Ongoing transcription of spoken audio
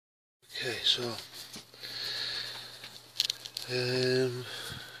Okay, so we're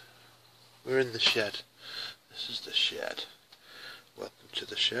in the shed. This is the shed. Welcome to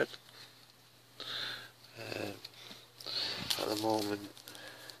the shed. At the moment,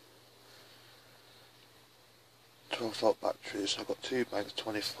 12-volt batteries. I've got 2 banks,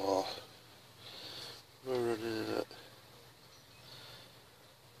 24. We're running it.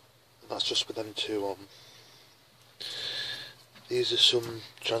 That's just with them 2 on. These are some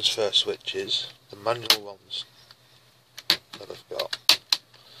transfer switches, the manual ones that I've got.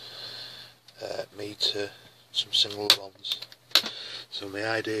 Meter, some single ones. So my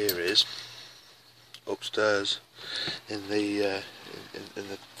idea is upstairs in the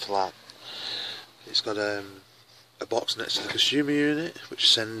flat. It's got a box next to the consumer unit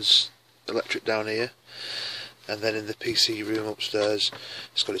which sends electric down here, and then in the PC room upstairs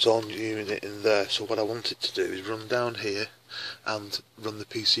it's got its own unit in there. So what I wanted to do is run down here and run the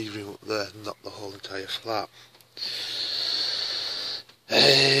PC room up there, not the whole entire flat.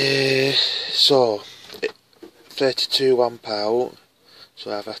 So 32 amp out,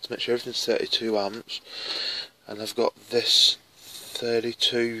 so I've had to make sure everything's 32 amps, and I've got this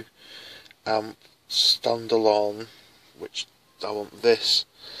 32 amp standalone, which I want this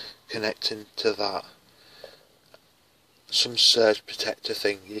connecting to that, some surge protector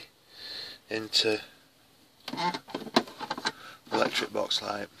thingy into electric box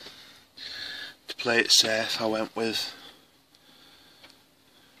light. To play it safe, I went with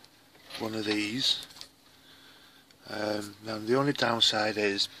one of these. Now the only downside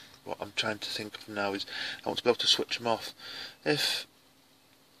is, what I'm trying to think of now is, I want to be able to switch them off. If,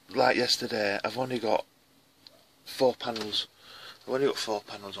 like yesterday, I've only got 4 panels. I've only got 4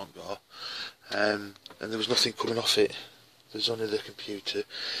 panels on go, and there was nothing coming off it. There's only the computer,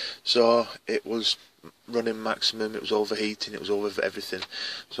 so it was running maximum. It was overheating. It was over everything.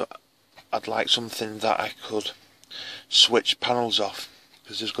 So I'd like something that I could switch panels off,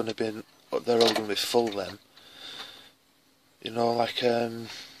 because there's going to be, they're all going to be full then. You know, like I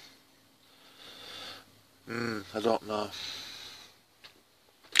don't know.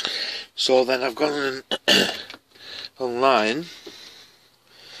 So then I've gone online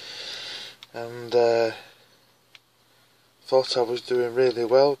and thought I was doing really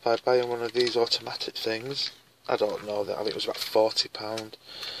well by buying one of these automatic things. I don't know, I think it was about £40,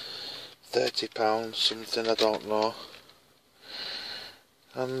 £30, something, I don't know.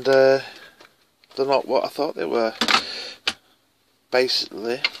 And they're not what I thought they were.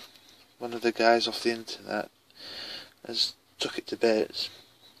 Basically, one of the guys off the internet has took it to bits,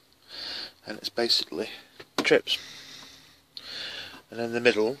 and it's basically trips, and in the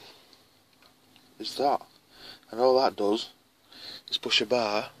middle is that, and all that does is push a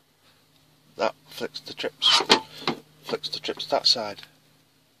bar that flicks the trips that side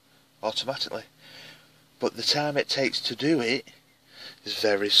automatically. But the time it takes to do it is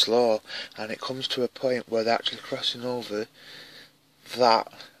very slow, and it comes to a point where they're actually crossing over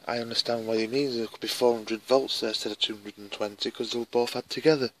that. I understand what he means. There could be 400 volts there instead of 220, because they'll both add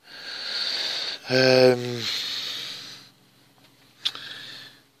together.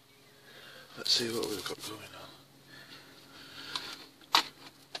 Let's see what we've got going on.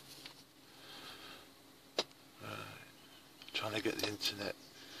 Trying to get the internet.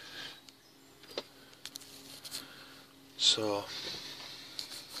 So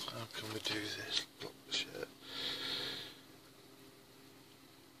how can we do this? Block the shit.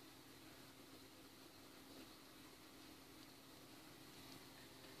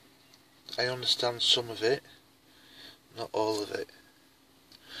 I understand some of it, not all of it.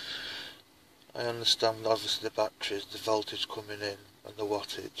 I understand obviously the batteries, the voltage coming in, and the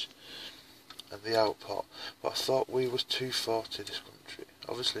wattage, and the output. But I thought we was 240 this country.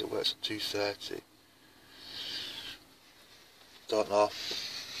 Obviously it works at 230. Don't know.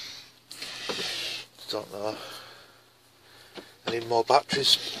 I need more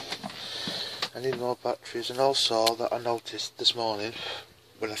batteries. And also that I noticed this morning,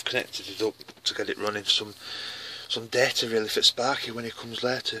 when I've connected it up to get it running, some data really for Sparky when he comes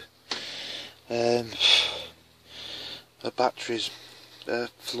later. The batteries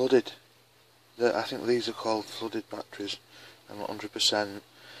flooded. I think these are called flooded batteries. I'm not 100%,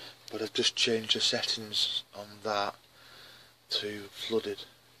 but I've just changed the settings on that to flooded.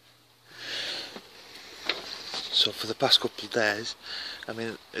 So for the past couple of days, I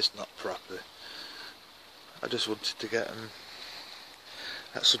mean, it's not proper. I just wanted to get them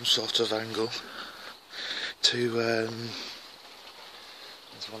at some sort of angle to there's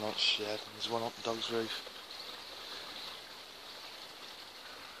one on shed and there's one on dog's roof.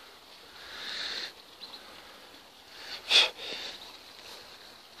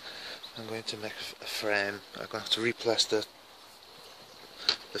 I'm going to make a frame. I'm going to have to replace the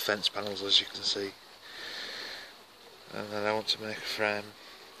fence panels, as you can see, and then I want to make a frame.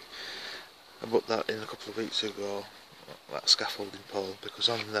 I put that in a couple of weeks ago, that scaffolding pole, because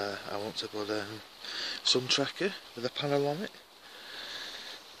on there I want to put sun tracker with a panel on it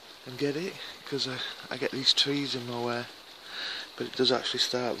and get it, because I get these trees in my way, but it does actually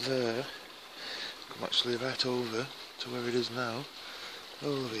start there, come actually right over to where it is now,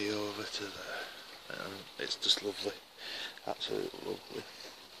 all the way over to there, and it's just lovely, absolutely lovely.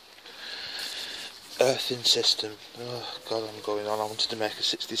 Earthing system, oh god, I'm going on. I wanted to make a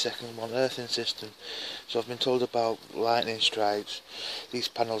 60-second one. Earthing system. So I've been told about lightning strikes. These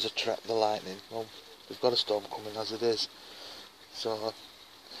panels attract the lightning. Well, we've got a storm coming as it is, so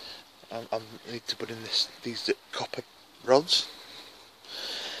I need to put in these copper rods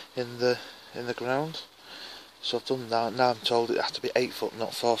in the ground. So I've done that. Now I'm told it has to be 8 foot,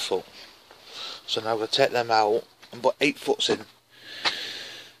 not 4 foot. So now I'm going to take them out and put 8 foots in.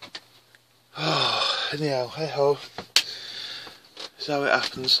 Oh, anyhow, hey ho, that's how it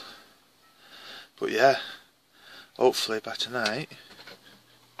happens. But yeah, hopefully by tonight.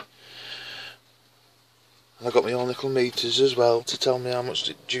 And I've got my own little meters as well to tell me how much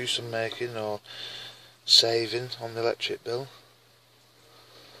juice I'm making or saving on the electric bill.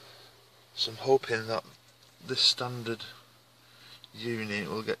 So I'm hoping that this standard unit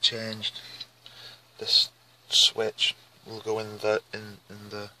will get changed. This switch will go in the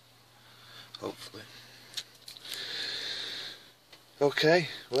hopefully. Okay,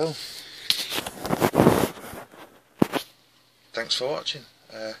 well, thanks for watching.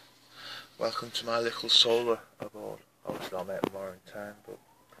 Welcome to my little solar abode. Obviously I'll make more in time, but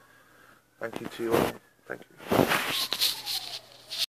thank you to you all. Thank you.